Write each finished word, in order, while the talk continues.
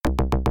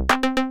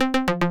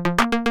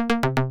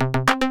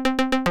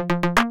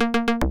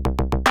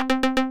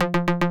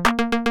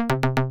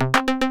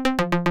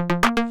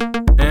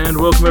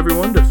welcome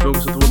everyone to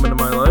Films with the Woman in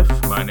My Life.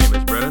 My name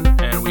is Brennan,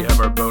 and we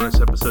have our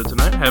bonus episode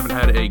tonight. Haven't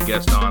had a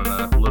guest on in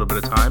a little bit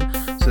of time.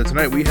 So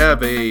tonight we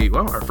have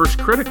our first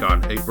critic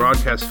on, a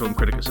Broadcast Film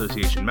Critic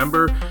Association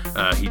member.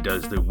 He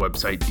does the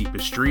website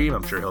Deepest Stream.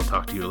 I'm sure he'll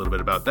talk to you a little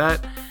bit about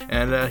that.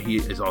 And he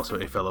is also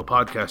a fellow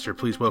podcaster.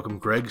 Please welcome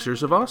Greg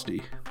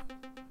Sersavosti.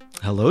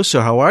 Hello,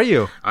 sir. How are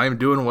you? I am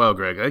doing well,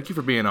 Greg. Thank you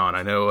for being on.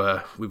 I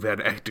know we've had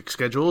hectic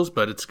schedules,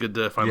 but it's good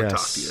to finally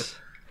talk to you.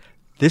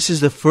 This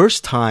is the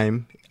first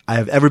time I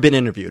have ever been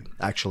interviewed,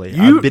 actually.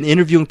 I've been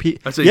interviewing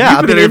people. Yeah,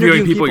 I've been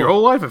interviewing people your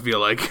whole life, I feel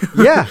like.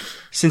 Yeah,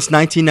 since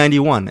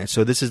 1991.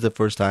 So this is the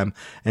first time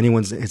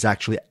anyone has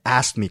actually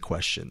asked me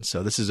questions.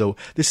 So this is a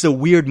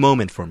weird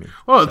moment for me.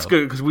 Well, it's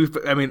good because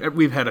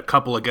we've had a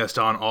couple of guests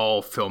on,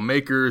 all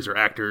filmmakers or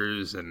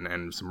actors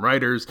and some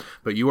writers,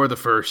 but you are the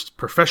first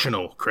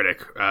professional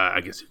critic,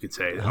 I guess you could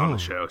say, on the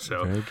show.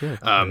 So very good.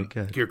 Very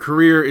good. Your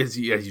career is,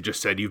 as you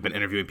just said, you've been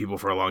interviewing people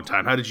for a long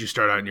time. How did you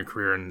start out in your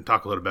career, and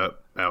talk a little bit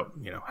about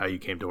how you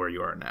came to where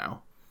you are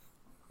now?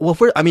 Well,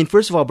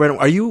 first of all, Brandon,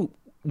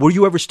 were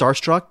you ever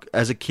starstruck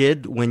as a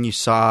kid when you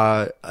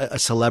saw a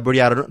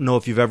celebrity? I don't know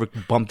if you've ever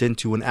bumped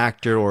into an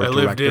actor or a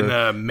director. I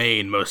lived in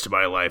Maine most of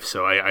my life,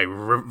 so I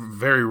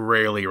very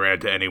rarely ran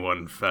into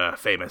anyone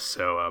famous.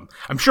 So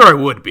I'm sure I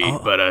would be,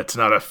 but it's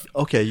not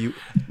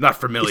not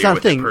familiar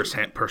with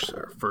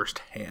it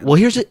firsthand. Well,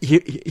 here's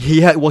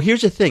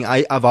the thing.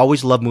 I've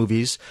always loved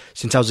movies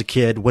since I was a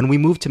kid. When we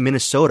moved to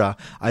Minnesota,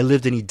 I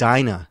lived in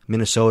Edina,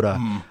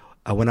 Minnesota.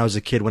 When I was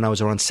a kid, when I was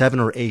around 7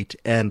 or 8.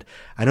 And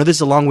I know this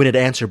is a long-winded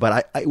answer,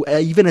 but I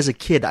even as a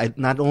kid,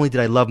 not only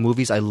did I love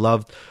movies, I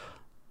loved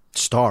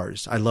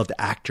stars. I loved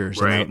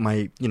actors. Right. And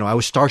I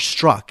was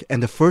starstruck.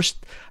 And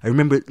I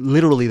remember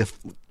literally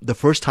the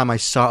first time I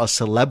saw a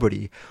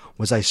celebrity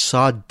was I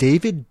saw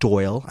David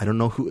Doyle. I don't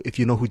know if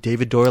you know who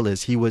David Doyle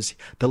is. He was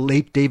the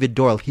late David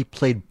Doyle. He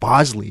played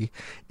Bosley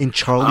in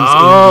Charlie's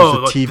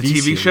Angels, the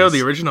TV show,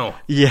 the original.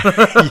 Yeah,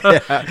 yeah.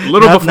 A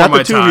little before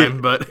my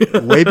time,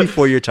 but way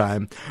before your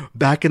time.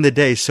 Back in the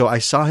day, so I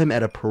saw him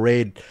at a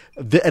parade,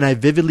 and I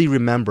vividly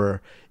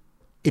remember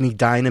in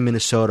Edina,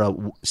 Minnesota,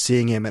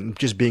 seeing him and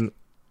just being.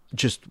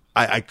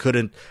 I'm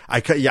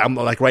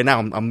like right now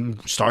I'm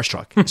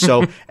starstruck.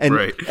 So and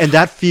right. and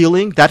that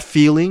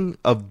feeling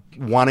of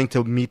wanting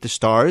to meet the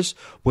stars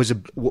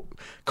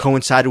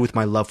coincided with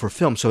my love for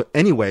film. So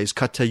anyways,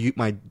 cut to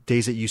my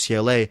days at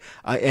UCLA,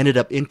 I ended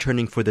up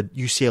interning for the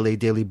UCLA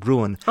Daily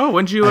Bruin. Oh,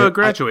 when did you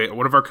graduate?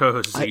 One of our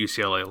co-hosts is a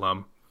UCLA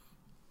alum.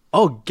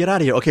 Oh, get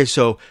out of here. Okay,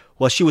 so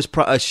she was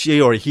probably she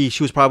wasn't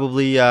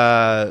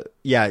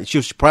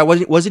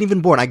even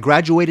born. I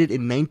graduated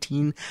in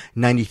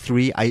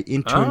 1993. I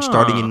interned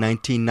starting in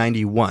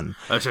 1991.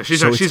 So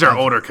she's our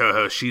older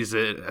co-host.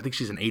 I think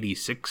she's an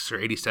 86 or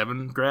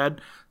 87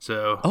 grad.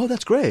 So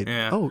that's great.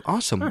 Yeah. Oh,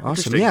 awesome.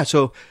 Yeah,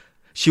 so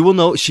she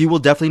will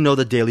definitely know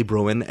the Daily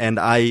Bruin, and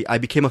I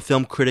became a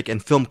film critic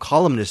and film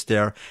columnist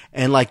there.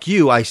 And like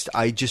you, I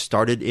just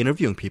started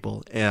interviewing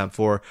people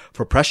for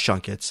press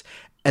junkets.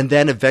 And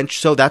then eventually,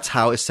 so that's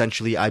how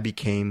essentially I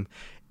became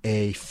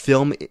a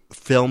film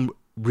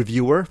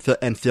reviewer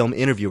and film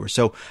interviewer.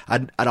 So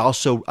I'd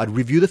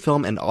review the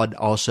film, and I'd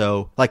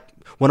also, like,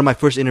 one of my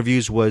first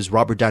interviews was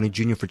Robert Downey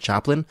Jr. for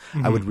Chaplin.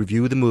 Mm-hmm. I would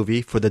review the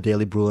movie for the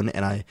Daily Bruin,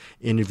 and I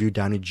interviewed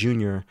Downey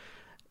Jr.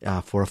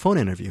 For a phone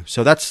interview.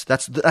 So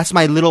that's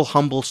my little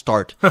humble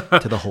start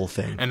to the whole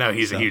thing. And now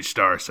he's a huge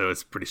star, so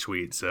it's pretty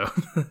sweet. So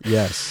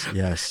yes.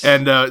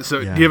 And do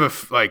you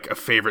have a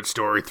favorite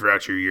story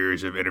throughout your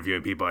years of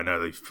interviewing people? I know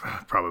they've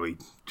probably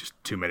just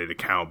too many to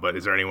count, but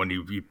is there anyone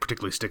you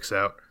particularly sticks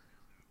out?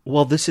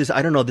 Well,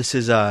 I don't know if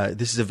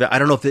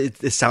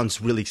it sounds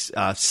really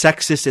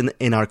sexist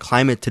in our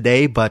climate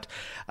today, but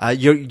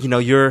your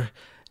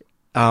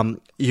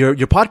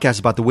podcast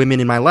about the women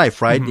in my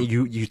life, right?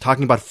 Mm-hmm. You're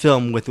talking about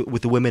film with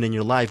the women in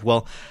your life.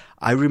 Well,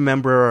 I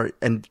remember,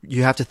 and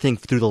you have to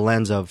think through the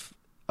lens of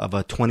a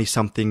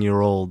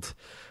 20-something-year-old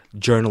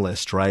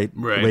journalist, right?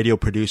 Radio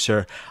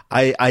producer.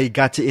 I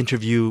got to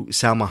interview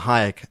Salma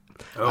Hayek.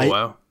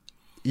 Wow.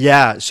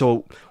 Yeah.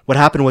 So what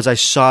happened was I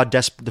saw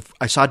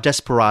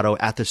Desperado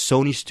at the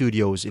Sony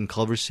Studios in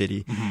Culver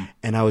City,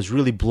 and I was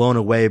really blown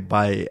away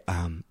by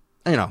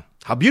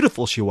how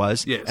beautiful she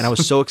was. Yes. And I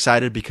was so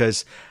excited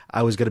because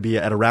I was going to be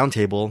at a round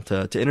table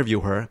to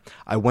interview her.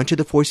 I went to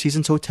the Four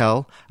Seasons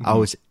Hotel.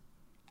 Mm-hmm.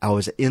 I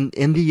was in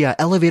the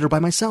elevator by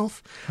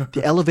myself.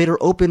 The elevator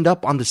opened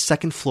up on the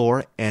second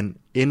floor, and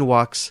in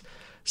walks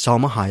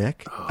Salma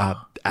Hayek.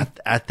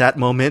 At that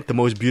moment, the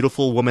most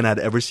beautiful woman I'd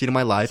ever seen in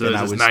my life. So and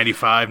I was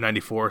 95,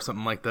 94,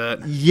 something like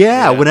that?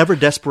 Yeah, whenever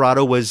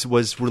Desperado was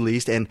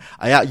released. And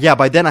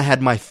by then I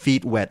had my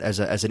feet wet as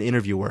an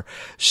interviewer.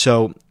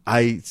 So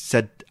I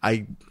said,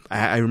 I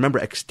remember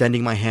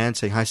extending my hand,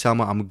 saying, "Hi,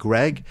 Salma. I'm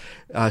Greg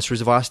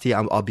Srisavasti.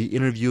 I'll be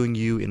interviewing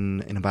you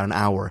in about an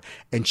hour."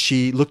 And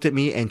she looked at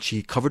me and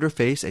she covered her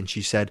face and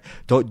she said,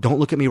 "Don't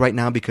look at me right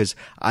now because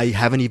I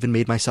haven't even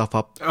made myself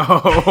up."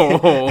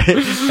 Oh.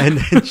 And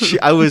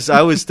I was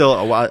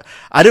still.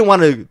 I didn't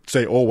want to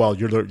say, "Oh, well,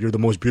 you're the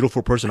most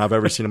beautiful person I've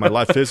ever seen in my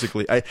life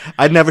physically."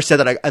 I never said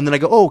that. And then I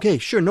go, "Oh, okay,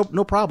 sure,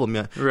 no problem.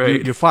 Yeah,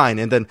 right. You're fine."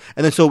 And then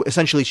so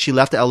essentially she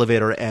left the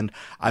elevator and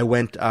I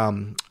went.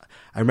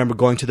 I remember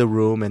going to the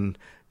room and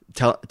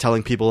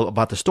telling people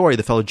about the story,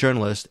 the fellow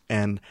journalist,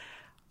 and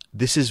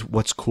this is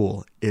what's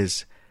cool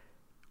is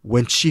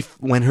when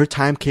her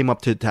time came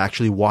up to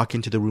actually walk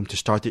into the room to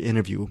start the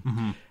interview.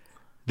 Mm-hmm.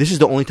 This is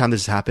the only time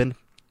this has happened.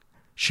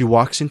 She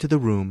walks into the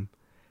room,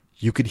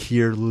 you could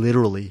hear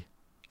literally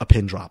a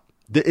pin drop.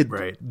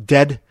 Right.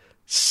 Dead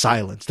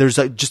silence. There's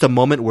just a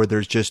moment where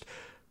there's just.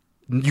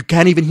 You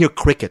can't even hear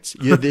crickets.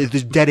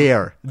 There's dead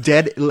air.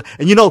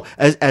 And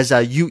as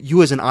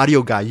you as an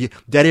audio guy,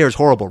 dead air is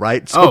horrible,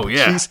 right? So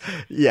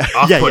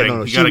off-putting.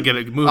 No, you gotta get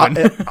it moving.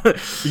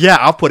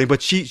 Off-putting.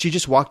 But she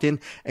just walked in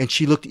and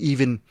she looked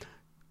even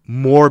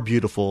more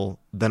beautiful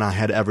than I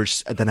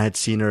had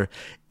seen her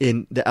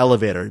in the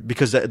elevator,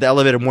 because the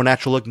elevator, more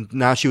natural look.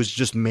 Now she was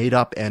just made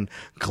up and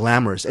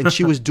glamorous, and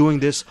she was doing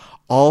this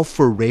all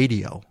for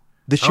radio.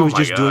 She was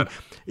just doing.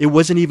 It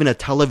wasn't even a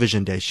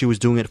television day. She was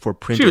doing it for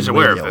print. She was and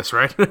aware radio. of this,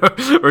 right?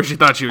 Or she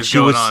thought she was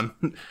going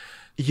on.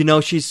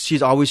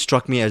 She's always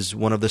struck me as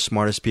one of the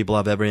smartest people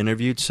I've ever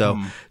interviewed. So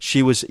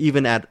she was,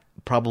 even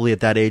probably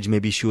at that age,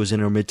 maybe she was in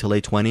her mid to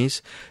late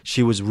 20s.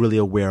 She was really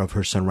aware of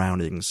her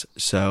surroundings.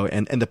 So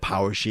and the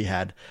power she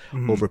had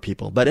over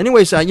people. But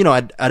anyways, I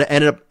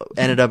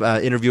ended up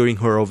interviewing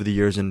her over the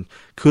years, and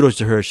kudos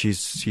to her.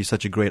 She's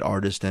such a great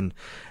artist and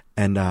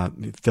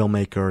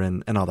filmmaker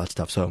and all that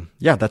stuff. So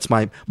yeah, that's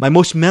my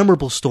most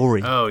memorable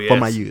story from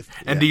my youth.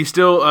 And do you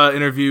still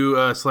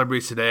interview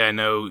celebrities today? I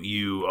know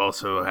you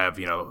also have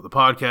the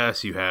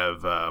podcast. You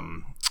have a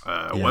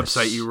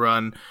website you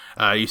run.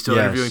 You still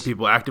interviewing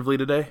people actively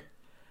today?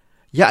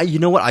 Yeah, you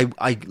know what?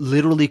 I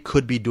literally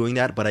could be doing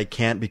that, but I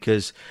can't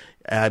because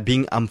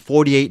I'm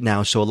 48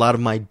 now, so a lot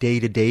of my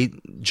day-to-day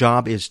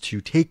job is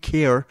to take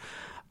care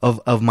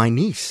of my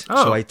niece.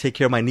 Oh. So I take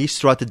care of my niece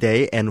throughout the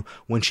day, and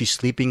when she's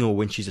sleeping or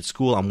when she's at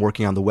school, I'm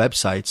working on the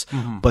websites.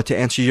 Mm-hmm. But to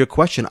answer your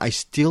question, I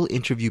still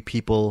interview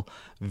people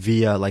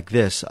via like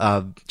this,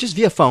 just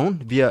via phone,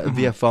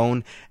 via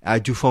phone. I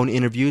do phone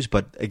interviews,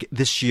 but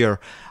this year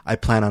I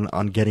plan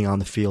on getting on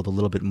the field a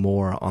little bit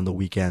more on the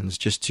weekends,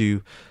 just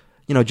to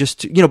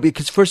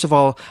because first of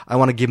all, I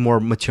want to give more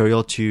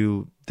material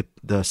to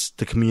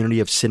the community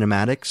of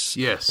cinematics.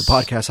 Yes. The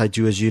podcast I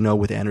do, as you know,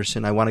 with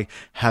Anderson, I want to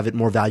have it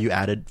more value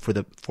added for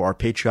our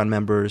Patreon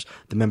members,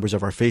 the members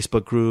of our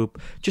Facebook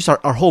group, just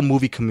our whole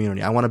movie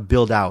community. I want to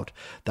build out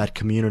that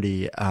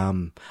community.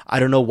 I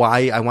don't know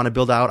why I want to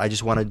build out. I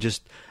just want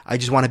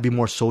to be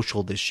more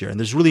social this year. And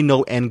there's really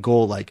no end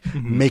goal like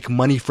make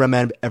money from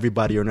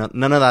everybody or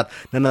none of that.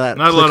 Not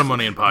a lot of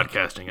money in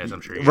podcasting, as I'm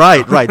sure you know.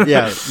 Right.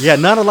 Yeah,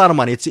 not a lot of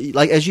money. It's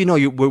like, as you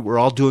know, we're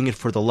all doing it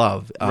for the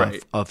love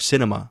of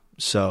cinema.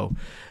 So,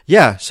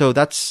 yeah, so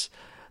that's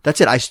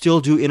it. I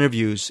still do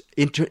interviews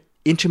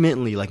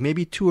intermittently, like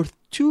maybe two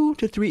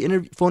to three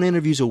phone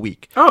interviews a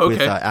week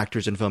with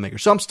actors and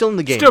filmmakers. So I'm still in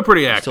the game. Still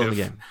pretty active. Still in the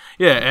game.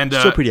 Yeah, and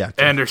still pretty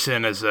active.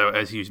 Anderson, as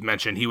you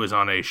mentioned, he was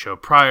on a show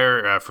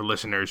prior. For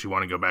listeners who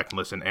want to go back and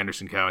listen,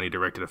 Anderson Cowan, he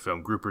directed a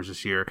film, Groupers,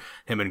 this year.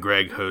 Him and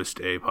Greg host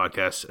a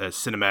podcast,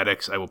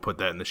 Cinematics. I will put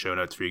that in the show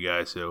notes for you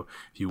guys, so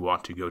if you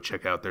want to go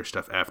check out their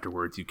stuff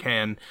afterwards, you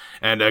can.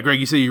 And Greg,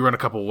 you say you run a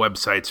couple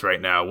websites right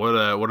now. What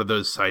are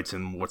those sites,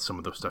 and what's some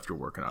of the stuff you're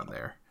working on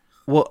there?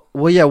 Well,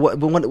 yeah.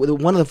 One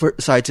of the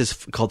sites is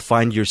called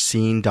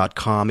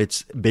findyourscene.com.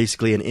 It's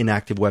basically an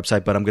inactive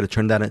website, but I'm going to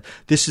turn that in.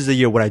 This is the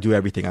year when I do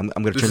everything. I'm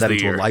going to turn that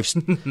into a life.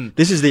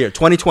 This is the year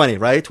 2020,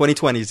 right?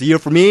 2020 is the year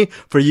for me,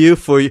 for you,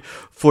 for your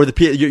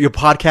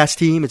podcast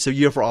team. It's a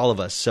year for all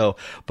of us. So,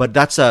 but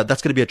that's going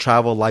to be a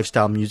travel,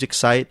 lifestyle, music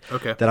site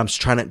that I'm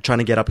trying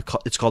to get up.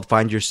 It's called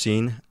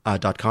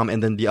findyourscene.com,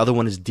 and then the other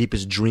one is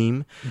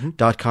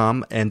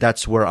deepestdream.com, and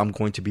that's where I'm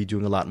going to be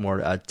doing a lot more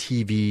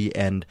TV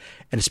and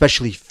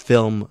especially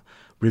film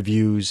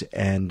reviews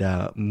and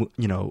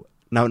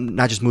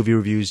not just movie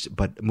reviews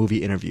but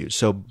movie interviews.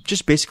 So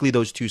just basically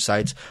those two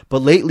sites.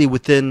 But lately,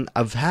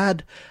 I've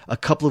had a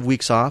couple of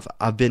weeks off.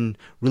 I've been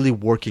really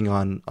working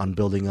on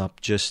building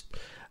up just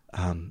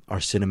our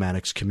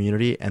cinematics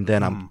community, and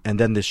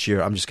then this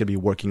year I'm just going to be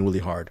working really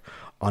hard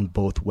on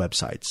both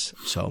websites.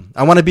 So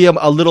I want to be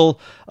a little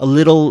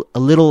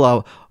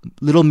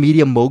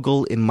media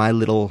mogul in my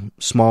little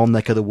small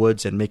neck of the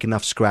woods and make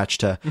enough scratch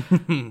to, keep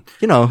talking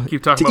to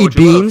about eat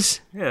beans.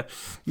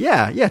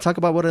 Yeah. Talk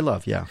about what I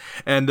love. Yeah.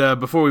 And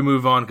before we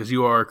move on, because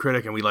you are a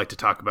critic and we like to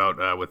talk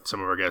about with some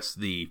of our guests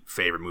the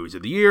favorite movies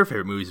of the year,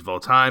 favorite movies of all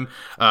time.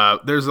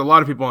 There's a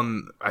lot of people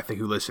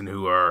who listen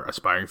who are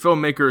aspiring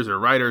filmmakers or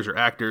writers or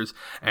actors.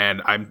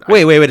 And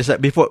wait a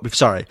second.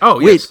 Sorry. Oh,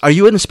 wait. Yes. Are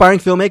you an aspiring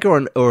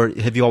filmmaker or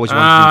have you always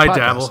wanted to do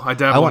podcasts? I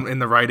dabble in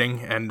the writing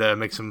and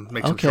make some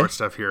short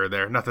stuff here or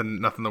there.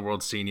 Nothing the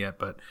world's seen yet,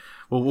 but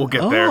we'll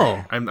get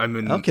there.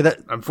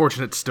 I'm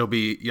fortunate to still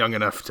be young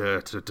enough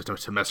to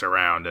mess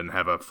around and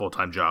have a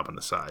full-time job on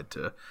the side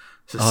to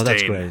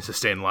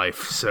sustain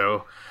life.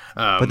 So.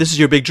 But this is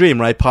your big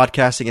dream, right?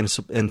 Podcasting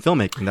and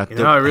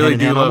filmmaking. I really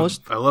do.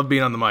 I love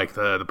being on the mic.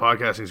 The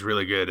podcasting is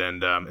really good,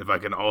 and if I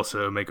can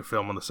also make a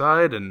film on the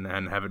side and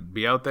have it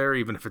be out there,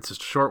 even if it's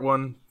just a short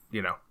one,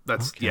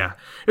 that's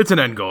it's an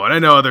end goal. And I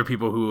know other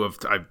people who I've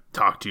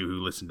talked to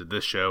who listen to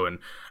this show, and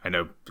I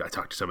know I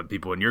talked to some of the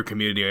people in your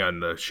community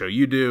on the show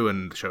you do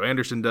and the show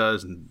Anderson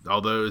does, and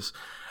all those.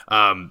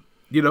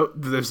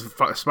 There's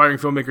aspiring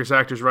filmmakers,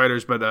 actors,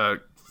 writers, but.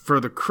 For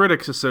the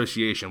Critics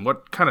Association,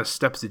 what kind of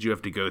steps did you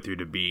have to go through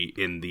to be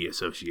in the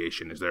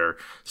association? Is there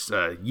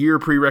year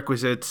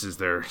prerequisites? Is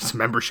there some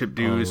membership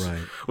dues?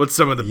 Right. What's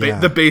some of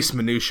the base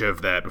minutia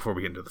of that before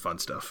we get into the fun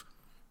stuff?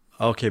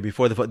 Okay,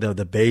 before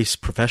the base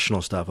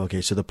professional stuff.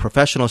 Okay, so the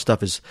professional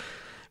stuff is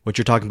what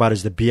you're talking about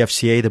is the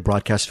BFCA, the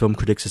Broadcast Film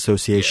Critics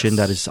Association. Yes.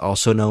 That is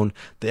also known.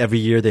 Every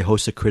year they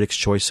host the Critics'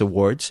 Choice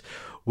Awards,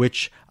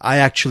 which I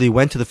actually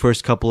went to the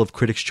first couple of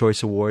Critics'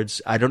 Choice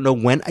Awards. I don't know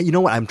when. You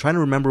know what? I'm trying to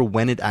remember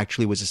when it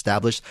actually was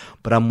established,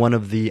 but I'm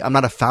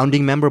not a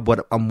founding member,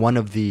 but I'm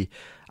the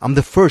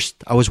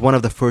first. I was one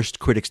of the first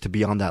critics to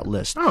be on that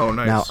list. Oh,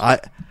 nice.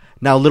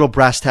 Now, little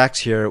brass tacks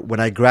here. When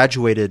I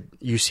graduated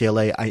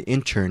UCLA, I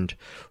interned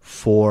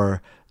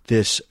for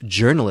this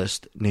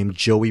journalist named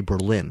Joey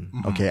Berlin.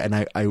 Mm-hmm. Okay. And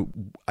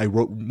I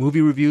wrote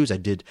movie reviews. I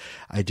didn't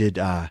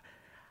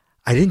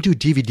do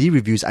DVD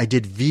reviews. I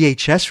did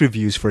VHS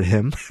reviews for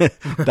him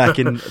back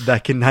in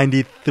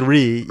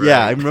 '93. Right.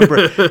 Yeah, I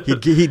remember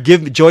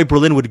Joey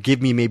Berlin would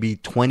give me maybe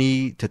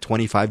 20 to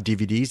 25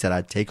 DVDs that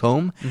I'd take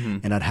home, mm-hmm.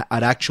 and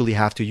I'd actually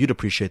have to. You'd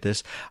appreciate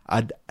this.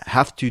 I'd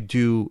have to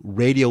do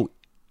radio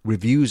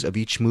reviews of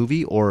each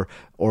movie, or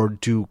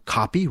do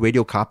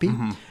radio copy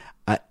mm-hmm.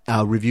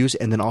 Reviews,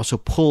 and then also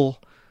pull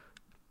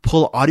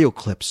audio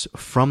clips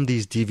from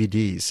these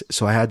DVDs.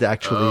 So I had to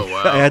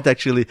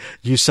actually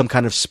use some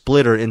kind of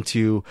splitter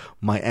into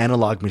my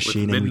analog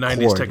machine with and record.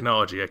 Mid-90s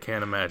technology, I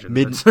can't imagine.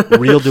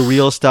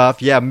 Reel-to-reel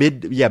stuff. Yeah,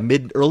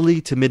 early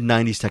to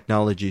mid-90s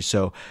technology.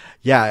 So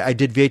yeah, I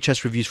did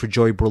VHS reviews for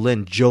Joey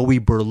Berlin. Joey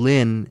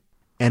Berlin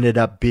ended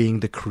up being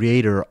the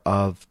creator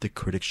of the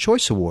Critics'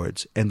 Choice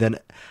Awards. And then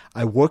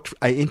I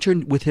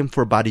interned with him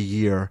for about a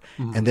year,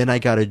 mm-hmm. and then I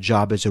got a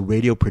job as a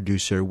radio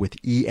producer with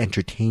E!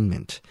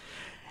 Entertainment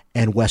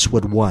and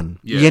Westwood One.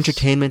 Yes. E!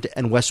 Entertainment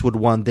and Westwood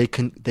One, they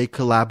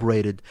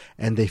collaborated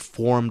and they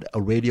formed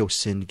a radio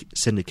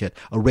syndicate,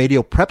 a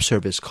radio prep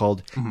service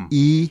called mm-hmm.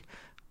 E!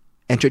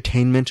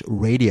 Entertainment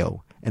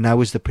Radio. And I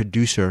was the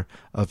producer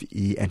of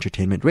E!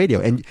 Entertainment Radio.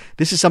 And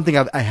this is something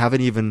I haven't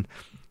even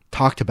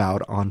talked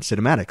about on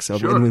Cinematics. So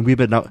sure. We've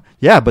been but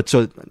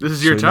so this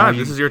is your time.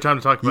 This is your time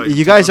to talk about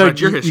you guys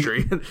about your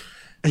history.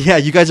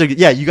 You guys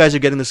are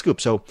getting the scoop.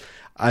 So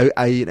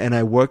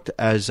I worked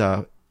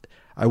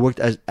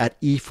at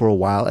E! for a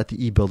while, at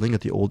the E! building, at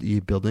the old E!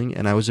 building,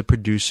 and I was a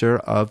producer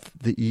of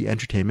the E!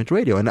 Entertainment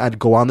Radio. And I'd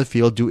go on the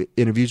field, do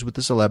interviews with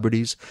the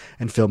celebrities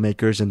and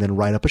filmmakers, and then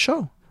write up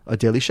a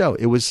daily show.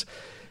 It was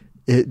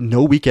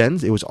no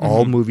weekends. It was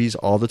all mm-hmm. movies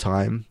all the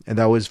time, and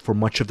that was for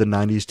much of the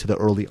 90s to the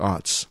early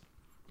aughts.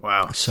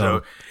 Wow.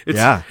 So it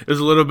was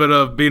a little bit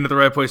of being at the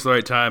right place at the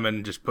right time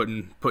and just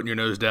putting your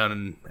nose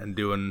down and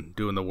doing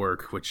the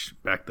work, which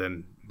back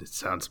then it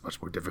sounds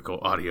much more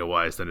difficult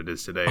audio-wise than it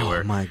is today,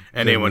 where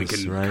anyone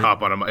can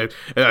hop on a.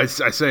 I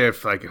say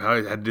if I had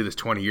to do this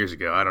 20 years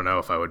ago, I don't know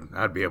if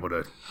I'd be able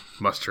to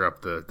muster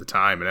up the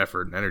time and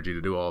effort and energy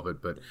to do all of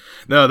it. But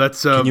no,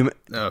 that's. Go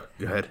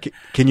ahead.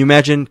 Can you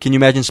imagine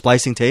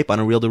splicing tape on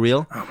a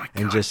reel-to-reel? Oh my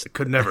god!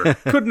 Could never.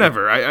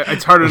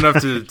 It's hard enough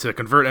to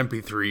convert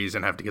MP3s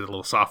and have to get a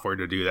little software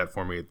to do that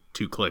for me.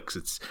 2 clicks.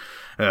 It's.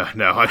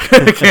 No, I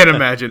can't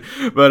imagine.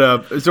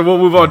 But so we'll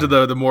move on to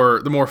the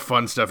more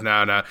fun stuff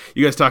now. Now,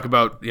 you guys talk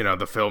about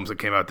the films that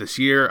came out this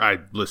year. I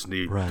listened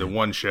to the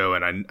one show,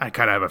 and I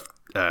kind of have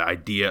an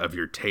idea of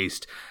your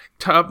taste.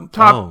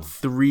 Top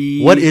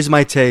 3. What is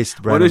my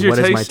taste, Brandon? What is your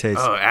taste? My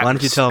taste? Why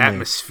don't you tell me?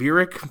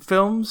 Atmospheric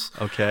films.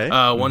 Okay.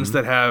 Ones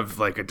that have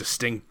like a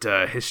distinct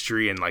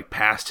history and like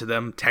past to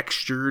them.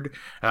 Textured.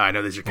 I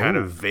know these are kind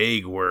of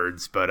vague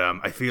words, but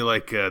I feel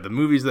like the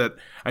movies that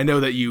I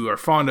know that you are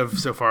fond of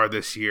so far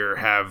this year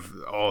have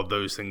all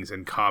those things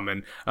in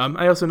common.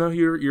 I also know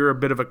you're a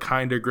bit of a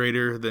kinder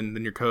grader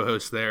than your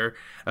co-host there.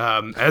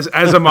 As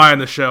am I on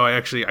the show.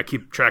 I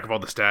keep track of all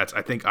the stats.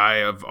 I think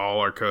of all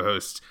our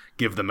co-hosts,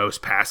 give the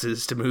most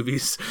passes to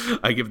movies.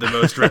 I give the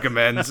most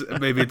recommends.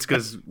 Maybe it's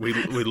because we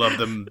love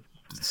them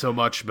so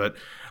much, but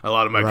a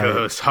lot of my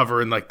co-hosts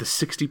hover in like the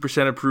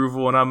 60%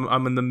 approval, and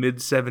I'm in the mid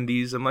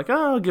 70s. I'm like,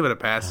 I'll give it a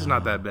pass. It's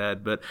not that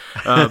bad. But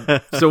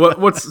so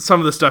what's some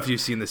of the stuff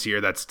you've seen this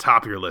year that's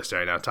top of your list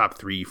right now? Top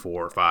 3,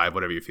 4, 5,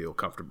 whatever you feel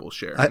comfortable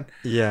sharing.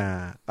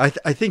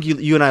 I think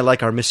you and I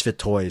like our misfit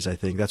toys. I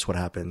think that's what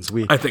happens.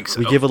 I think so.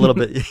 We give a little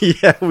bit,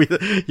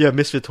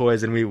 misfit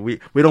toys, and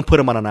we don't put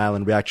them on an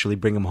island. We actually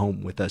bring them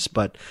home with us.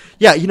 But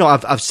yeah,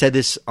 I've said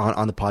this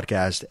on the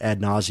podcast ad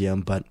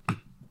nauseum, but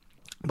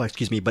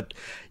But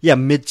yeah,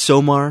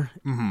 Midsommar,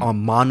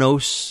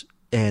 Manos,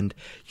 and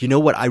you know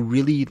what I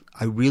really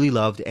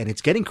loved, and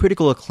it's getting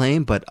critical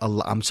acclaim, but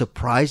I'm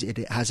surprised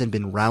it hasn't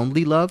been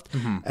roundly loved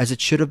as it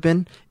should have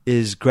been,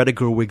 is Greta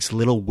Gerwig's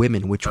Little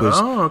Women, which was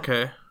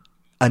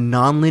a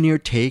non-linear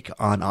take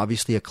on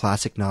obviously a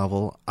classic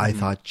novel. I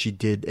thought she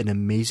did an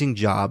amazing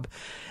job,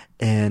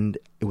 and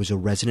it was a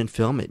resonant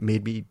film. It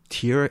made me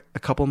tear a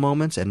couple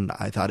moments, and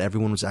I thought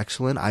everyone was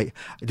excellent.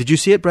 Did you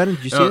see it, Brendan?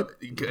 Did you see it?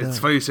 It's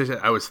funny you say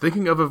that. I was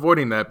thinking of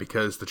avoiding that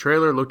because the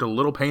trailer looked a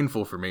little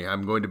painful for me.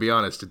 I'm going to be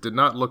honest. It did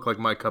not look like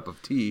my cup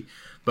of tea.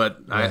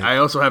 But right. I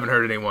also haven't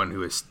heard anyone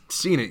who has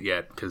seen it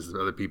yet because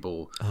other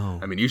people. Oh.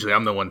 I mean, usually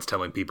I'm the ones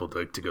telling people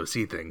to go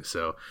see things.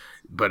 So,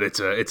 but it's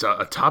a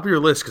top of your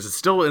list because it's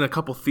still in a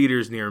couple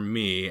theaters near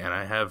me, and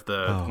I have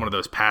one of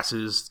those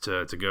passes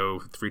to go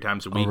 3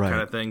 times a week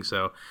kind of thing.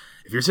 So,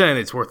 if you're saying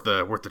it's worth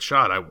the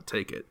shot, I will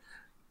take it.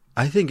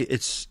 I think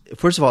it's,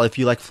 first of all, if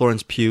you like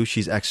Florence Pugh,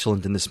 she's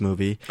excellent in this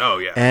movie. Oh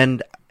yeah,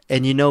 and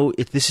you know,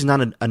 this is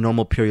not a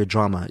normal period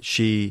drama.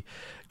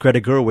 Greta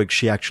Gerwig,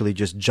 she actually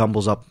just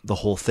jumbles up the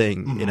whole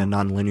thing in a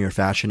non-linear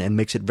fashion and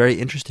makes it very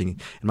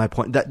interesting. In my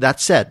point, that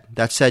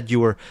said, you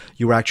were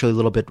actually a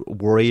little bit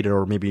worried,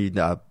 or maybe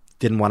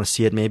didn't want to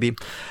see it. Maybe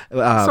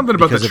something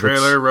about the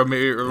trailer rubbed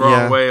me the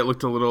wrong way. It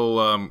looked a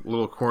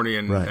little corny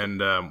and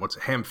what's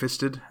it,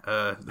 ham-fisted?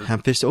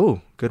 Ham-fisted.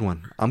 Oh, good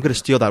one. I'm gonna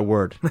steal that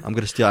word.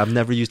 I've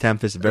never used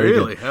ham-fisted. Very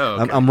really? good.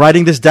 Oh, okay. I'm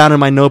writing this down in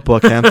my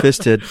notebook.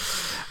 Ham-fisted.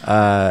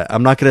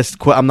 I'm not gonna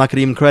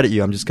even credit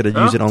you. I'm just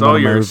gonna use it on one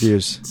of my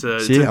reviews.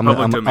 See, I'm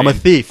a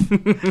thief.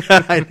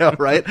 I know,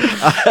 right?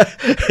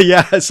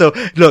 Yeah. So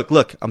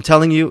look. I'm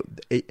telling you,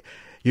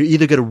 you're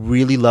either gonna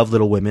really love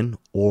Little Women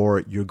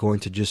or you're going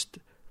to just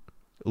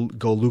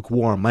go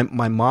lukewarm.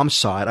 My mom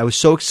saw it. I was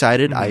so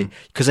excited.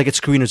 Because I get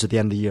screeners at the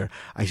end of the year.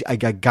 I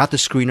got the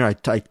screener.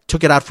 I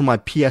took it out from my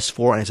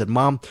PS4 and I said,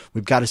 "Mom,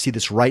 we've got to see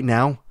this right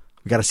now.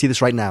 We got to see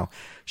this right now."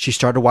 She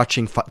started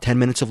watching 10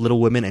 minutes of Little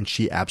Women and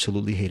she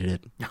absolutely hated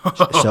it.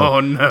 Oh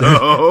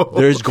no!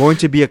 There's going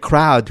to be a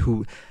crowd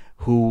who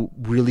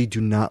really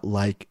do not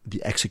like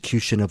the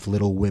execution of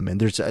Little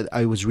Women.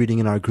 I was reading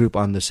in our group,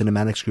 on the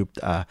Cinematics group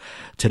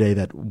today,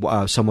 that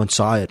someone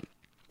saw it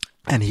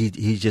and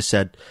he just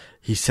said.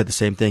 He said the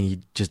same thing.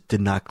 He just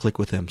did not click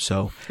with him.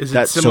 So is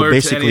it similar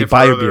to any of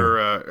her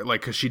other,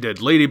 like, because she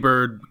did Lady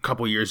Bird a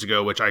couple years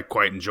ago, which I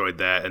quite enjoyed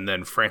that, and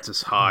then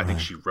Frances Ha, I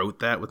think she wrote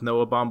that with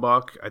Noah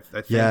Baumbach. I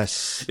think.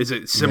 Yes. Is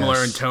it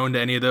similar in tone to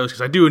any of those?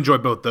 Because I do enjoy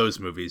both those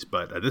movies,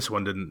 but this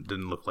one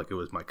didn't look like it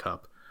was my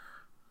cup.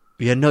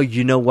 Yeah, no.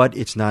 You know what?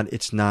 It's not.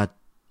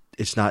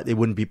 It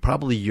wouldn't be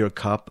probably your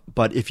cup.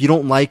 But if you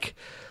don't like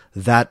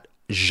that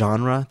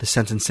genre, the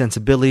Sense and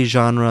Sensibility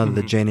genre,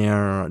 the Jane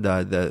Eyre,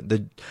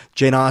 the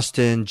Jane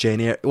Austen, Jane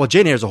Eyre. Well,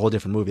 Jane Eyre is a whole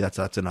different movie. That's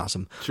an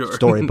awesome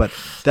story. But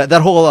that's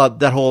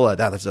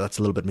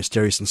a little bit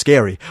mysterious and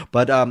scary.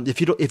 But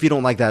if you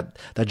don't like that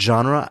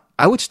genre,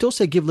 I would still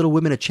say give Little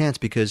Women a chance,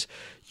 because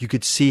you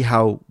could see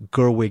how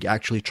Gerwig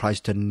actually tries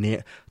to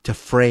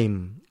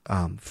frame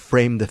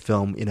the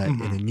film in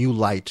a new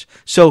light.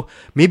 So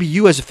maybe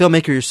you, as a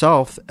filmmaker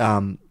yourself,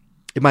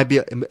 it might be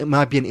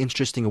an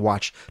interesting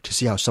watch to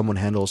see how someone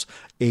handles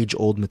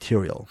age-old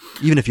material,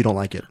 even if you don't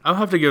like it. I'll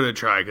have to give it a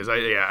try, because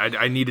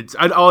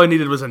all I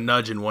needed was a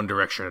nudge in one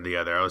direction or the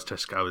other. I was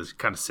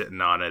kind of sitting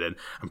on it, and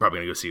I'm probably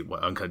gonna go see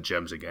Uncut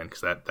Gems again,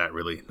 because that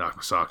really knocked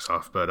my socks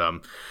off. But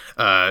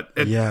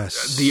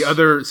yes, the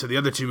other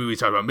 2 movies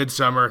talked about,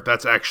 Midsommar.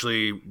 That's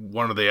actually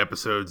one of the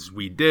episodes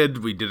we did.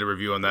 We did a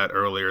review on that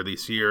earlier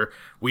this year.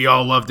 We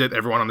all loved it.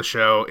 Everyone on the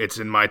show. It's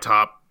in my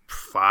top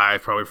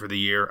 5 probably for the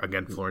year.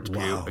 Again, Florence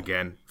Pugh,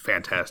 again,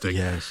 fantastic.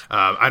 Yes.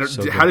 How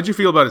did you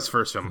feel about his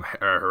first film,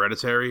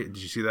 Hereditary? Did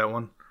you see that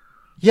one?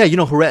 Yeah,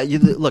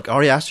 look,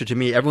 Ari Aster, to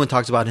me, everyone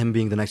talks about him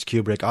being the next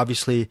Kubrick.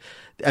 Obviously,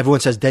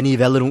 everyone says Denis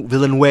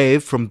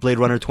Villeneuve from Blade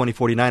Runner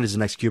 2049 is the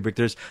next Kubrick.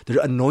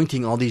 They're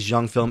anointing all these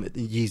young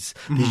these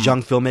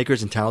young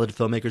filmmakers and talented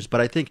filmmakers.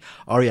 But I think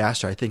Ari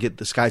Aster,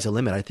 the sky's the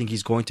limit. I think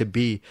he's going to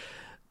be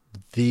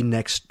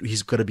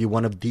he's going to be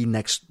one of the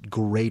next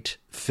great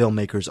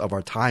filmmakers of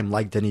our time,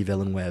 like Denis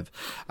Villeneuve.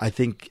 I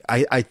think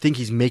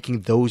he's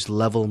making those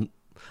level,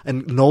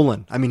 and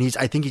Nolan. I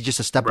think he's just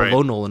a step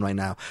below Nolan right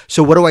now.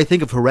 So what do I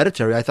think of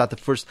Hereditary? I thought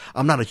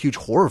I'm not a huge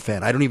horror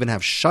fan. I don't even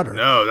have Shudder.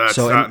 No, it's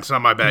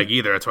not my bag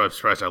either. That's why I'm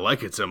surprised I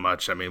like it so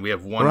much. I mean, we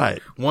have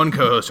one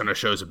co-host on our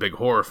show is a big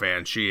horror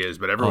fan. She is,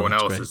 but everyone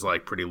else is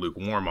like pretty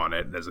lukewarm on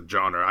it as a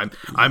genre.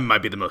 I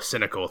might be the most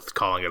cynical,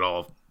 calling it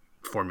all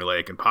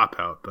formulaic and pop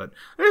out, but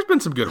there's been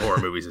some good horror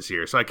movies this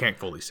year, so I can't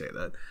fully say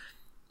that.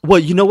 Well,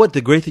 you know what?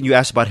 The great thing you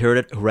asked about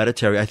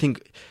Hereditary, I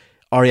think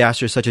Ari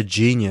Aster is such a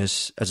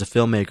genius as a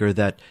filmmaker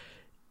that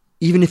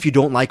even if you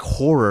don't like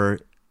horror,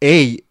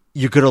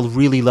 you're going to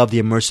really love the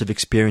immersive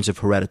experience of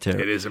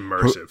Hereditary. It is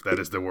immersive. That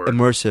is the word.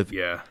 Immersive.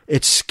 Yeah.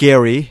 It's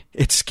scary.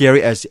 It's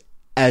scary as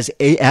as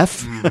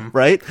AF,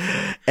 right?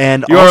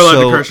 And you are also,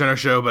 allowed to curse on our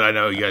show, but I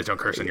know you guys don't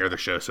curse on your other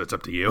show, so it's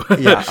up to you.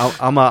 Yeah,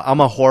 I'm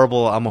a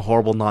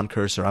horrible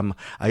non-cursor.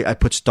 I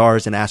put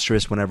stars and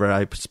asterisks whenever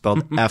I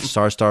spelled F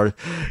star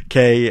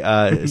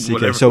K C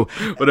K. So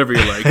whatever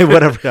you like.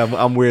 Whatever.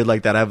 I'm weird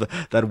like that. I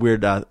have that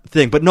weird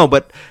thing.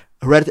 But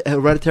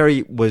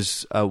Hereditary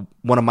was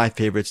one of my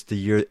favorites the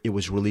year it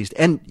was released,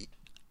 and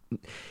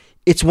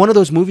it's one of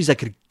those movies that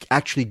could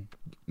actually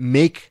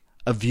make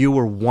a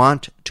viewer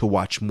want to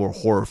watch more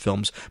horror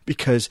films,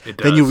 because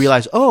then you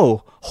realize,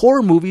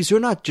 horror movies are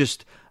not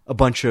just a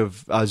bunch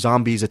of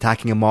zombies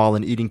attacking a mall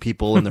and eating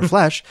people in their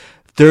flesh.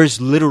 There's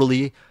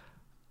literally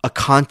a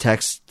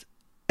context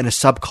and a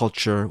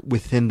subculture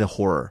within the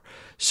horror.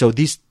 So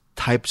these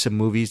types of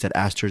movies that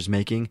Aster is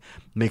making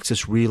makes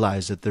us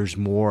realize that there's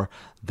more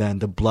than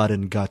the blood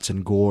and guts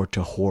and gore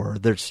to horror.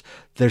 There's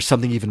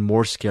something even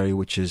more scary,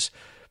 which is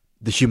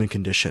the human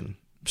condition.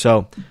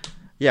 So,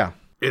 yeah.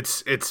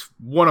 It's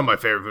one of my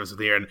favorite movies of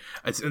the year, and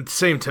it's in the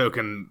same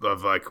token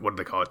of, like, what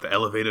do they call it, the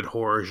elevated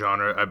horror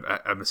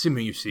genre. I'm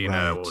assuming you've seen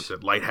what was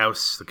it,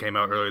 Lighthouse, that came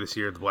out earlier this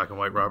year, the black and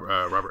white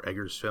Robert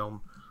Eggers film.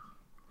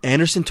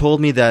 Anderson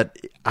told me that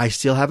I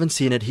still haven't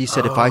seen it. He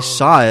said if I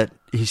saw it,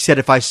 he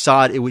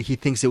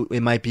thinks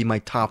it might be my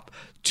top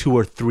 2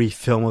 or 3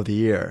 film of the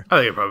year. I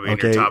think it'd probably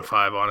be in your top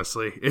 5,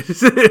 honestly.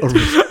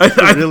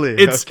 Really?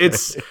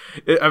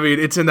 I mean,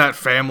 it's in that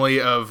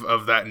family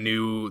of that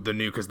new,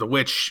 because The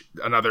Witch,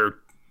 another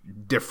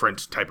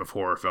different type of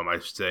horror film, I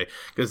should say.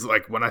 Because,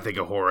 like, when I think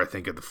of horror, I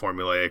think of the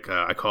formulaic.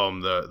 I call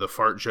them the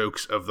fart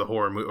jokes of the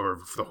horror or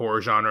the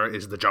horror genre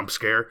is the jump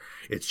scare.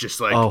 It's just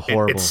like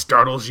it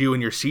startles you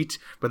in your seat,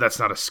 but that's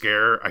not a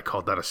scare. I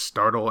called that a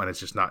startle, and it's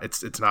just not.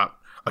 It's not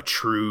a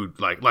true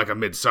like a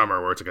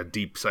Midsommar where it's like a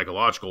deep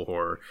psychological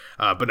horror.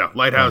 But no,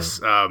 Lighthouse.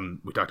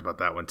 We talked about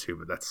that one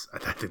too, but I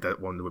think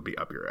that one would be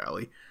up your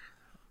alley.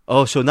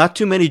 Oh, so not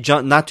too many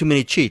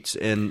cheats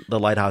in the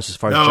Lighthouse as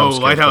far as jump scares.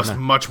 No, Lighthouse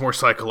much more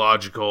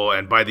psychological,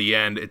 and by the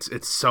end,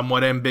 it's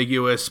somewhat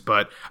ambiguous,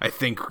 but I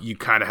think you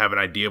kind of have an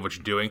idea of what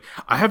you're doing.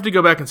 I have to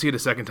go back and see it a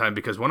second time,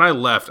 because when I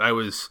left,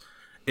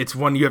 it's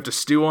one you have to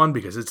stew on,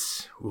 because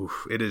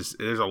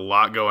there's a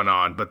lot going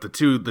on. But the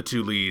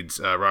two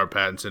leads, Robert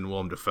Pattinson,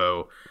 Willem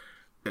Dafoe,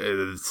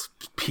 it's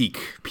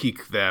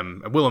peak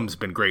them. Willem's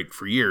been great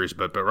for years,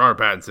 but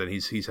Robert Pattinson,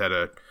 he's had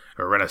a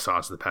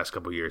renaissance in the past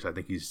couple of years. I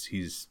think this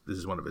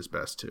is one of his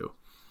best too.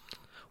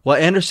 Well,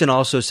 Anderson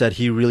also said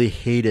he really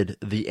hated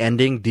the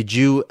ending. Did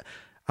you?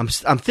 I'm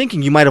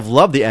thinking you might have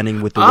loved the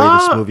ending with the way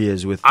this movie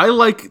is.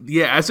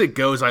 As it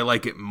goes, I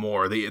like it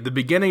more. The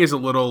beginning is a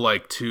little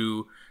like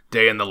too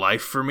day in the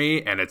life for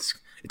me, and it's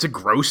a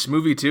gross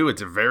movie too.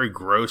 It's a very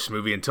gross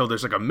movie until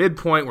there's like a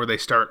midpoint where they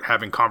start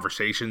having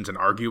conversations and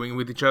arguing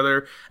with each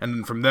other, and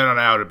then from then on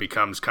out it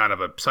becomes kind of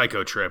a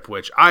psycho trip,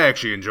 which I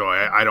actually enjoy.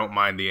 I don't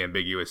mind the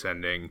ambiguous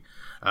ending,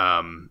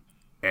 and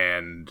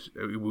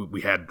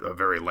we had a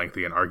very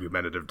lengthy and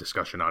argumentative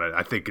discussion on it.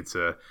 I think it's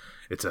a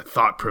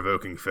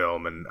thought-provoking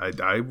film, and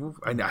I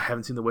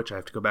haven't seen The Witch. I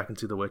have to go back and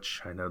see The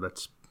Witch. I know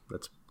that's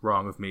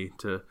wrong of me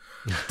to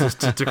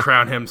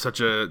crown him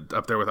such a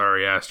up there with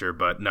Ari Aster,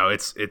 but no,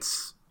 it's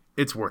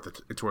worth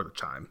it. It's worth the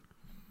time.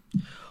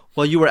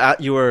 Well,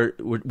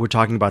 we're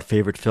talking about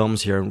favorite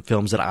films here, and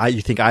films that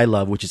you think I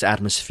love, which is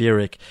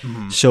atmospheric.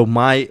 Mm-hmm. So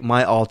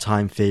my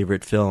all-time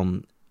favorite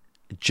film,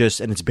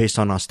 and it's based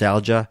on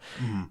nostalgia,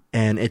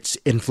 and it's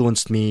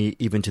influenced me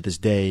even to this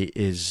day,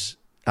 is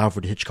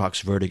Alfred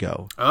Hitchcock's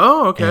Vertigo.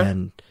 Oh,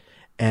 okay.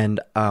 And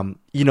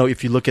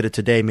if you look at it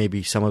today,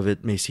 maybe some of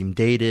it may seem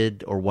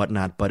dated or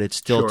whatnot, but it's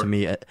still, to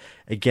me,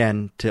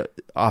 again, to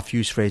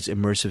off-use phrase,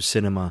 immersive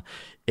cinema.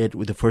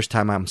 The first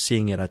time I'm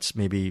seeing it,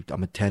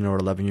 I'm a 10 or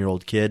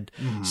 11-year-old kid,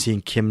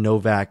 seeing Kim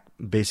Novak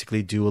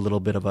basically do a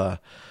little bit of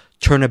a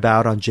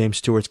turnabout on James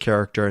Stewart's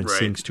character, and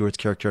seeing Stewart's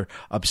character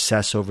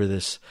obsess over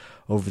this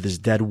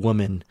dead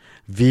woman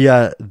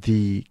via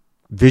the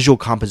visual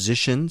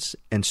compositions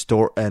and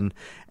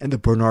the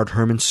Bernard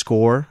Herrmann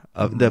score.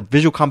 The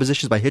visual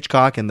compositions by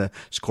Hitchcock and the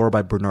score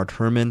by Bernard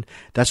Herrmann.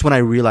 That's when I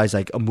realized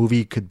like a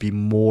movie could be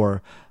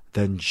more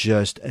than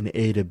just an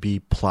A to B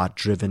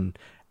plot-driven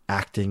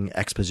acting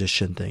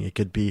exposition thing. It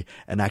could be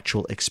an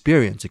actual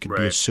experience. It could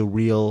be a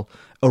surreal,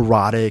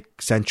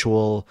 erotic,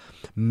 sensual,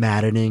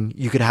 maddening.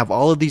 You could have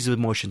all of these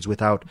emotions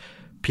without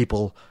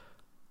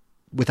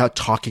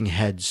talking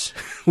heads,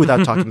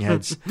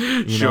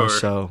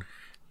 so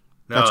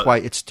that's why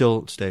it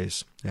still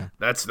stays. Yeah.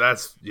 That's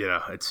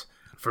it's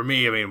for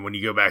me. I mean, when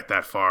you go back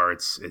that far,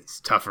 it's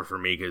tougher for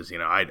me because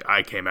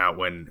I came out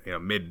when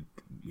mid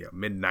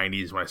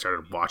 90s when I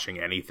started watching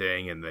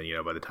anything, and then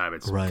by the time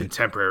it's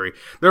contemporary,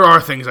 there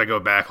are things I go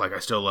back, like I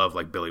still love,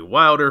 like Billy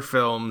Wilder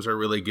films are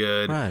really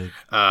good. Right.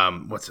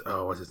 What's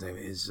his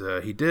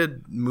name? He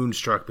did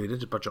Moonstruck, but he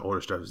did a bunch of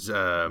older stuff.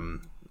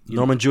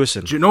 Norman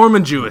Jewison.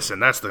 Norman Jewison,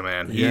 that's the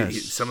man.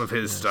 Yes. Some of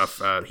his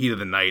stuff, Heat of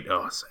the Night,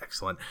 it's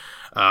excellent.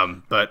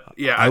 But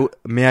yeah,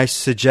 may I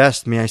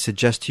suggest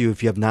to you,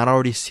 if you have not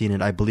already seen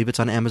it, I believe it's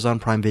on Amazon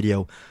Prime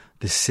Video,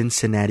 The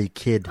Cincinnati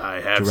Kid.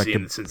 I have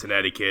seen The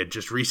Cincinnati Kid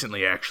just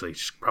recently, actually,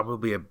 just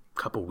probably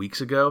couple weeks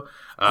ago.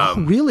 Oh,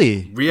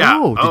 really? Yeah.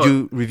 Oh, did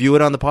you review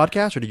it on the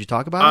podcast, or did you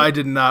talk about it? I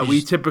did not.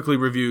 We typically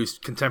review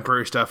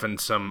contemporary stuff and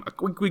some.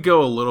 We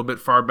go a little bit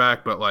far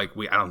back, but like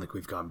I don't think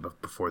we've gone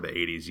before the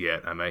 80s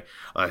yet.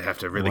 I have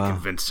to really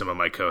convince some of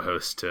my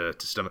co-hosts to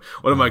stomach.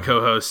 One of my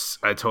co-hosts,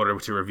 I told her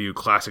to review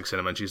classic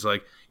cinema, and she's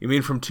like, "You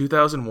mean from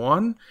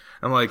 2001?"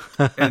 I'm like,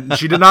 and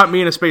she did not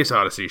mean A Space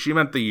Odyssey. She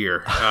meant the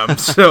year.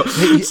 So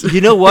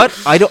you know what?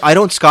 I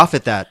don't scoff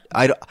at that.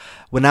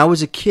 When I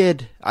was a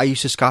kid, I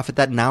used to scoff at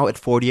that. Now at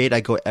 48, I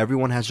go,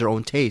 everyone has their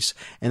own taste,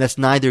 and that's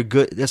neither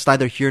good. That's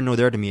neither here nor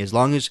there to me. As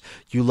long as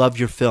you love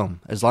your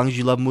film, as long as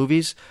you love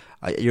movies,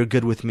 you're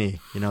good with me.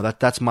 You know,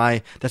 that's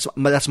my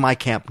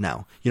camp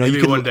now. You know,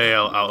 maybe one day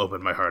I'll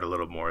open my heart a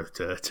little more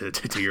to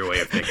your way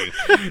of thinking.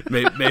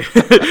 maybe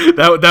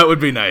that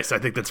would be nice. I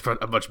think that's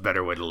a much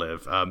better way to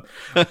live.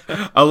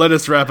 I'll let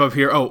us wrap up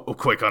here. Oh,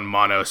 quick on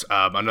Manos,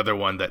 another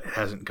one that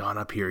hasn't gone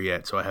up here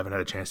yet, so I haven't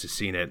had a chance to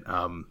see it.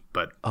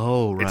 But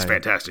it's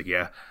fantastic.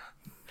 Yeah.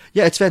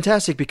 Yeah, it's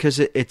fantastic because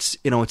it's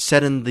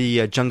set in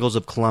the jungles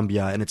of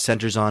Colombia, and it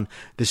centers on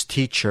this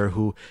teacher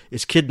who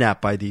is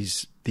kidnapped by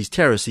these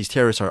terrorists. These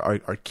terrorists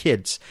are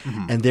kids,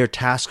 and they're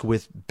tasked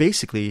with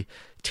basically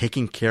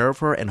taking care of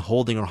her and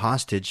holding her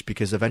hostage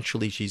because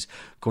eventually she's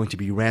going to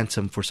be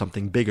ransomed for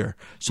something bigger.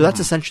 So that's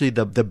essentially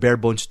the bare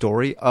bones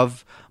story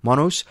of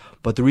Manos.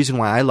 But the reason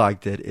why I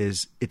liked it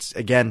is it's,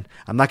 again,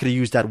 I'm not going to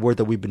use that word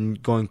that we've been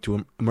going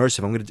to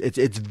immersive.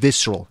 It's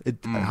visceral.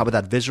 How about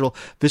that?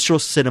 Visceral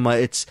cinema.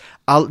 It's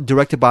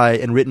directed by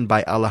and written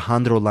by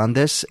Alejandro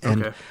Landes.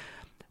 And,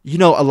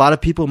 a lot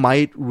of people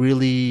might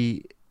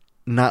really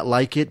not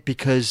like it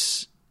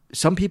because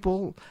some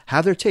people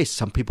have their taste.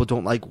 Some people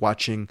don't like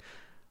watching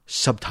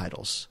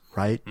subtitles,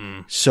 right?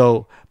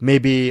 So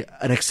maybe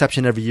an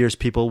exception every year is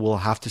people will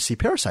have to see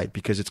Parasite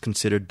because it's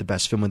considered the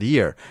best film of the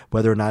year.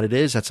 Whether or not it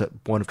is, that's a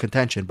point of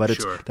contention. But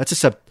that's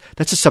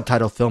a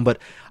subtitle film. But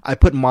I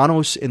put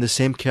Manos in the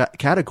same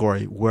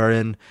category,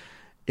 wherein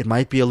it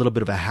might be a little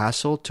bit of a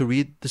hassle to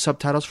read the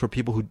subtitles for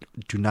people who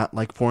do not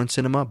like foreign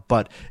cinema.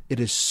 But it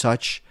is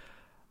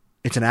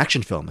it's an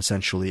action film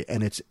essentially,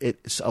 and it's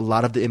a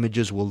lot of the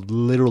images will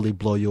literally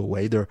blow you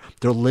away. They're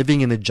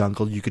living in the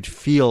jungle. You could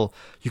feel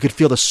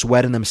the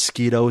sweat and the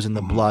mosquitoes and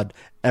the blood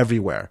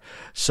everywhere.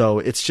 So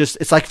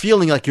it's like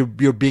feeling like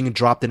you're being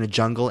dropped in a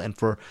jungle, and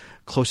for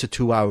close to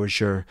 2 hours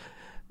you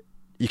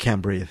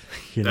can't breathe.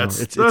 That's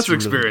the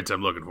experience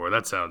I'm looking for.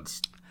 That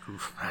sounds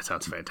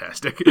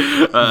fantastic.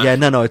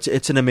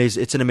 It's an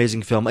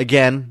amazing film.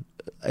 Again,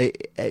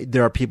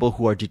 there are people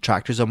who are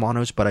detractors of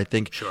Manos, but I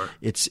think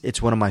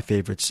it's one of my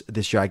favorites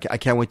this year. I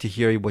can't wait to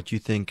hear what you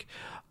think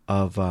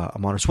of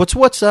Manos. What's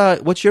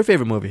your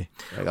favorite movie?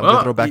 I'm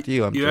gonna throw it back to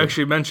you. You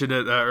actually mentioned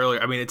it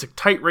earlier. I mean, it's a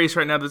tight race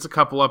right now. There's a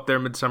couple up there.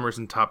 Midsummer's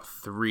in top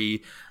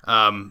 3.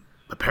 The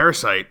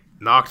Parasite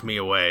knocked me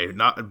away.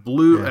 And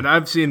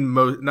I've seen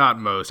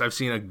I've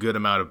seen a good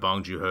amount of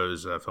Bong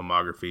Joon-ho's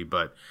filmography,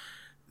 but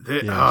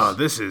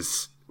this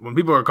is. When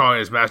people were calling it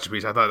his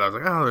masterpiece, I thought, I was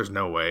like, oh, there's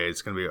no way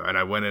it's going to be. And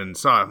I went in and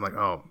saw it. I'm like,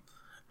 oh,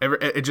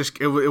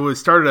 it was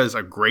started as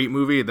a great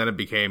movie, and then it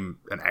became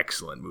an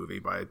excellent movie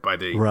by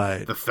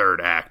the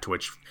third act,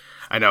 which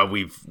I know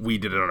we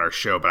did it on our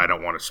show, but I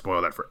don't want to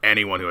spoil that for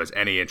anyone who has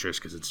any interest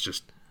because it's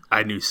just,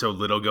 I knew so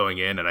little going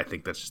in, and I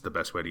think that's just the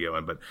best way to go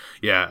in. But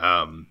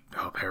yeah,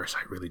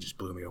 Parasite really just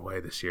blew me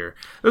away this year.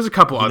 There's a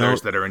couple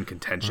others that are in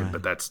contention,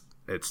 but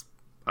it's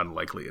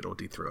unlikely it'll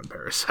dethrone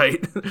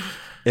Parasite.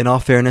 In all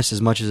fairness,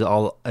 as much as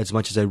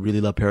I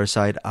really love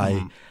Parasite,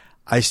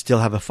 I still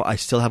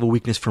have a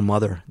weakness for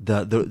Mother.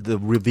 The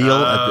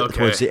reveal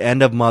towards the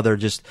end of Mother,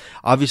 just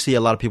obviously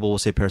a lot of people will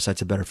say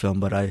Parasite's a better film,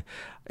 but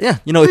that's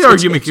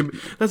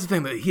the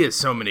thing, that he has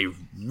so many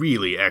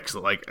really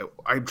excellent. Like,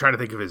 I'm trying to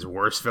think of his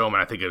worst film,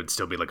 and I think it would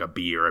still be like a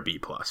B or a B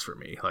plus for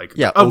me. Like,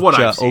 what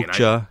I've seen,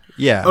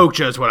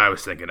 Okja is what I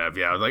was thinking of.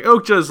 Yeah, I was like,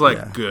 Okja's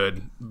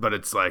good, but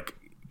it's like,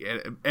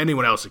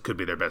 anyone else, it could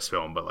be their best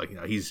film, but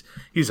he's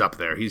up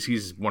there.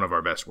 He's one of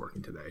our best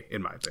working today,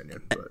 in my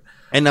opinion. But,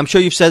 and I'm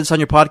sure you've said this on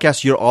your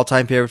podcast. Your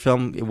all-time favorite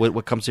film.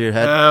 What comes to your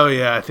head? Oh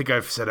yeah, I think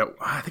I've said it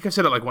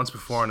like once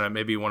before in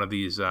maybe one of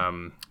these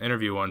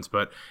interview ones.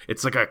 But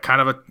it's like a kind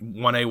of a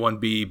 1A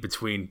 1B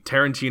between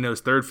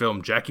Tarantino's third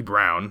film, Jackie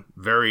Brown,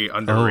 very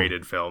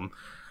underrated film.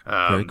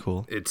 Very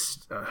cool.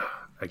 It's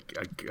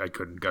I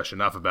couldn't gush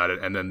enough about it.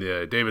 And then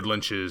the David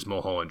Lynch's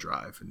Mulholland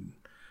Drive. And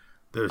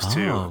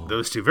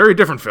those two very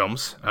different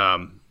films.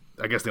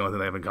 I guess the only thing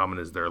they have in common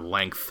is their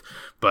length,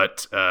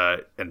 but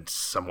and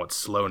somewhat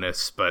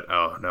slowness. But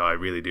I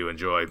really do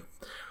enjoy.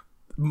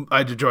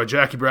 I enjoy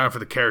Jackie Brown for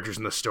the characters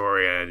in the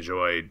story. I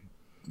enjoy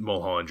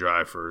Mulholland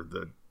Drive for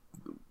the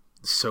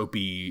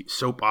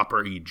soap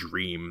opera-y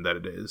dream that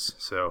it is.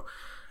 So,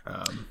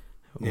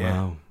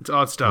 wow, it's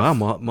odd stuff.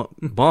 Wow,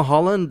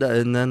 Mulholland,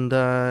 and then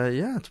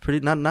it's pretty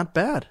not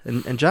bad.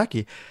 And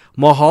Jackie,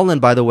 Mulholland,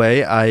 by the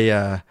way,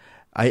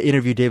 I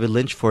interviewed David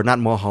Lynch for not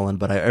Mulholland,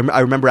 but I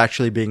remember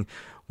actually being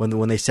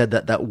when they said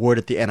that word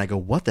at the end, I go,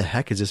 what the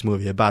heck is this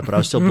movie about? But I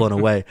was still blown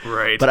away.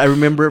 Right. But I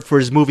remember for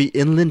his movie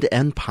Inland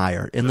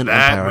Empire.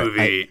 That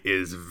movie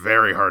is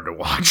very hard to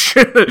watch.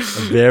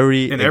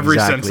 Very in every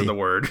sense of the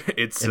word.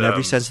 It's in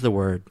every sense of the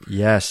word.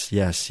 Yes.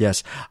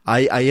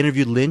 I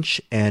interviewed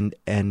Lynch and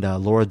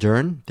Laura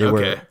Dern. They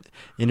were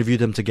interviewed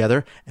them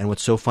together, and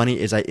what's so funny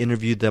is I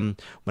interviewed them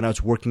when I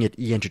was working at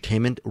E!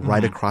 Entertainment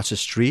right across the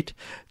street.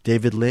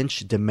 David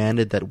Lynch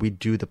demanded that we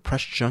do the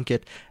press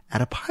junket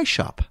at a pie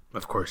shop.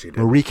 Of course he did.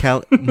 Marie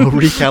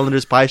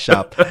Callender's pie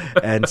shop.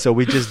 And so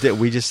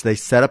they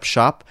set up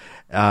shop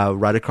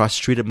right across the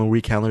street at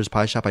Marie Callender's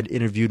pie shop. I'd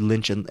interviewed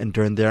Lynch and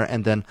Dern there.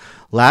 And then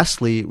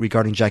lastly,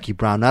 regarding Jackie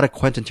Brown, not a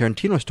Quentin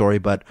Tarantino story,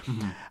 but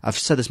I've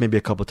said this maybe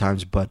a couple of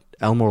times, but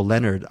Elmore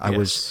Leonard, I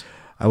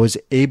was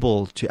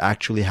able to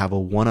actually have a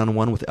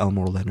one-on-one with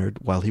Elmore Leonard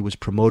while he was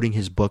promoting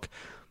his book,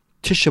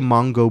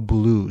 Tishomingo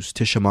Blues.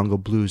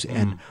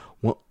 And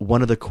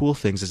one of the cool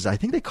things is I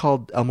think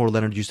Elmore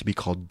Leonard used to be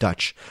called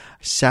Dutch.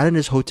 I sat in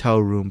his hotel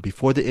room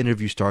before the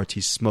interview starts.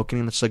 He's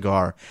smoking a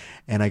cigar,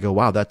 and I go,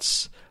 wow, that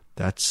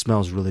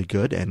smells really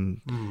good.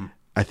 And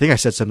I think I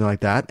said something like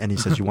that, and he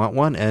says, you want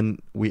one?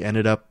 And we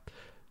ended up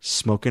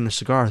smoking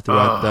cigars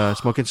throughout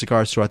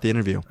the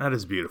interview. That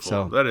is beautiful.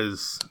 So, that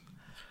is...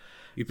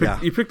 You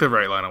picked the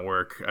right line of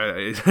work.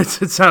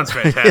 It sounds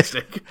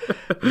fantastic.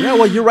 Yeah,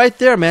 well, you're right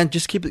there, man.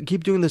 Just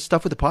keep doing this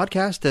stuff with the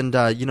podcast, and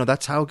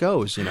that's how it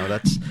goes.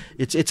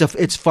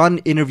 It's fun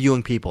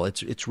interviewing people.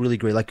 It's really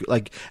great.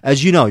 Like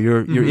as you know,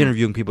 you're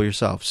interviewing people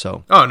yourself.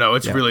 So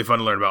it's really fun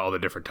to learn about all the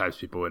different types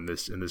of people in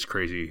this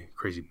crazy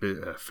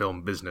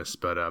film business.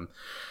 But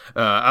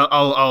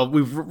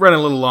we've run a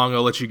little long.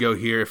 I'll let you go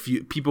here. If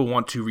people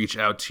want to reach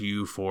out to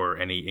you for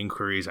any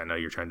inquiries, I know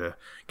you're trying to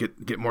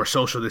get more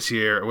social this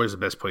year. What is the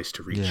best place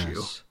to reach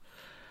you?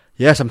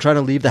 Yes, I'm trying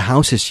to leave the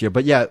house this year.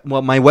 But yeah,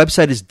 well, my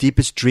website is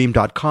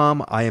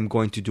deepestdream.com. I am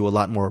going to do a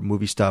lot more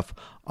movie stuff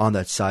on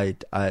that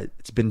site.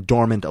 It's been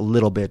dormant a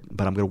little bit,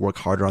 but I'm going to work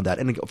harder on that.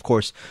 And of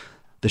course,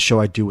 the show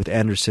I do with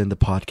Anderson, the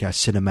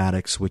podcast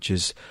Cinematics, which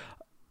is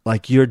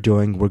like you're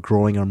doing, we're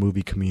growing our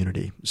movie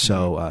community.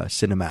 So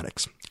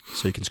Cinematics.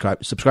 So you can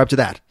subscribe to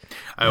that.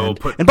 I will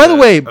put. And by the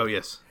way, oh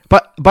yes.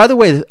 But by the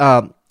way,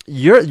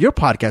 your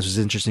podcast was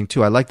interesting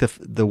too. I like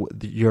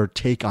your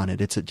take on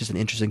it. It's just an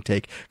interesting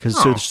take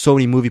because there's so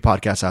many movie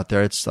podcasts out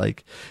there. It's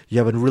like you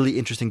have a really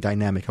interesting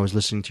dynamic. I was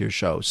listening to your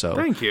show, so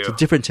thank you. It's a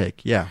different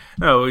take. Yeah.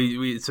 No,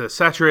 it's a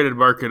saturated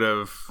market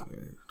of.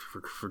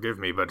 Forgive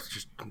me, but it's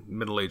just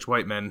middle-aged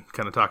white men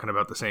kind of talking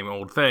about the same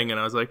old thing. And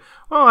I was like,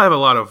 well, I have a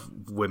lot of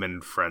women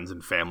friends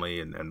and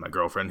family and my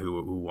girlfriend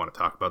who want to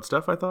talk about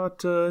stuff. I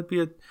thought it'd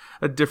be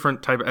a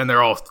different type. And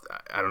they're all,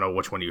 I don't know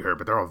which one you heard,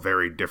 but they're all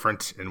very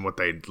different in what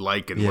they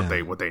like and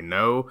what they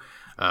know.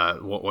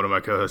 One of my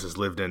co-hosts has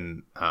lived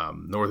in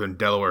northern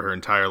Delaware her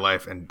entire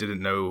life and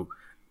didn't know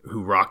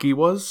who Rocky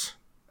was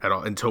at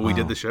all until we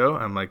did the show.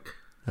 I'm like,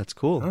 that's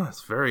cool. Oh,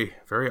 it's very,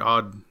 very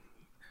odd.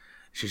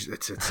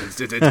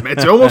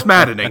 It's almost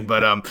maddening,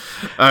 but all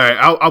right.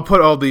 I'll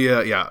put all the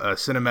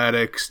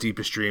Cinematics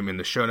Deepest Dream in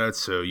the show notes,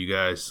 so you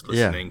guys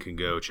listening can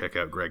go check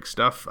out Greg's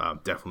stuff.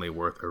 Definitely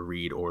worth a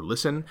read or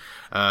listen.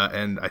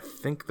 And I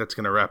think that's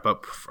going to wrap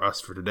up for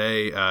us for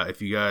today. If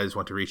you guys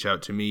want to reach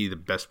out to me, the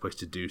best place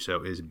to do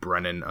so is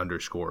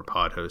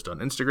Brennan_podhost on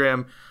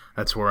Instagram.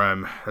 That's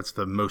where that's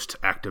the most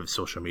active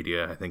social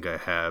media I think I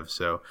have.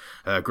 So,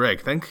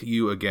 Greg, thank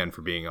you again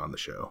for being on the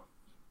show.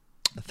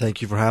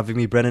 Thank you for having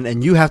me, Brennan.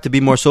 And you have to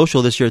be more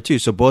social this year too.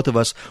 So both of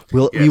us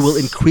we will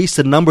increase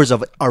the numbers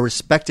of our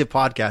respective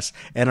podcasts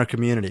and our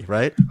community,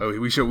 right? Oh,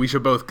 we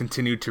should both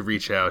continue to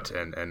reach out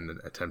and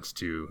attempt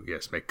to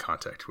make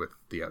contact with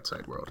the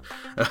outside world.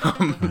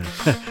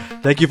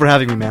 Thank you for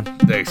having me, man.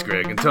 Thanks,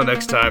 Greg. Until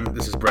next time,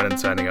 this is Brennan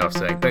signing off,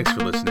 saying thanks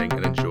for listening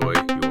and enjoy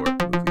your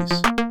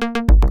movies.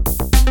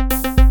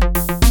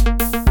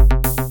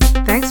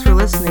 Thanks for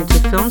listening to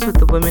Films with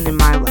the Women in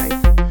My Life.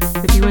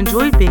 If you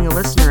enjoyed being a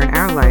listener in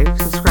our life,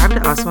 subscribe to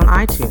us on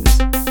iTunes.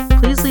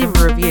 Please leave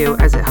a review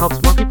as it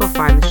helps more people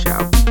find the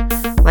show.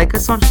 Like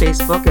us on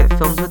Facebook at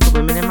Films with the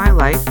Women in My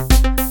Life.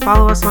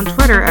 Follow us on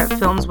Twitter at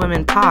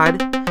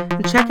FilmsWomenPod.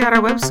 And check out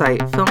our website,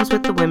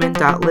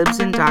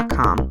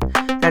 filmswiththewomen.libsyn.com.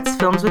 That's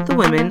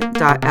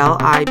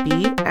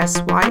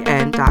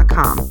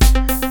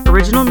filmswiththewomen.libsyn.com.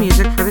 Original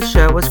music for the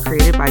show was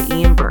created by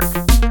Ian Burke.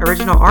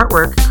 Original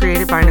artwork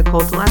created by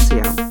Nicole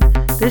D'Alessio.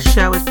 This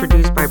show is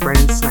produced by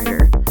Brennan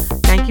Snyder.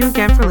 Thank you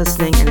again for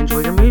listening and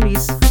enjoy your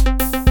movies.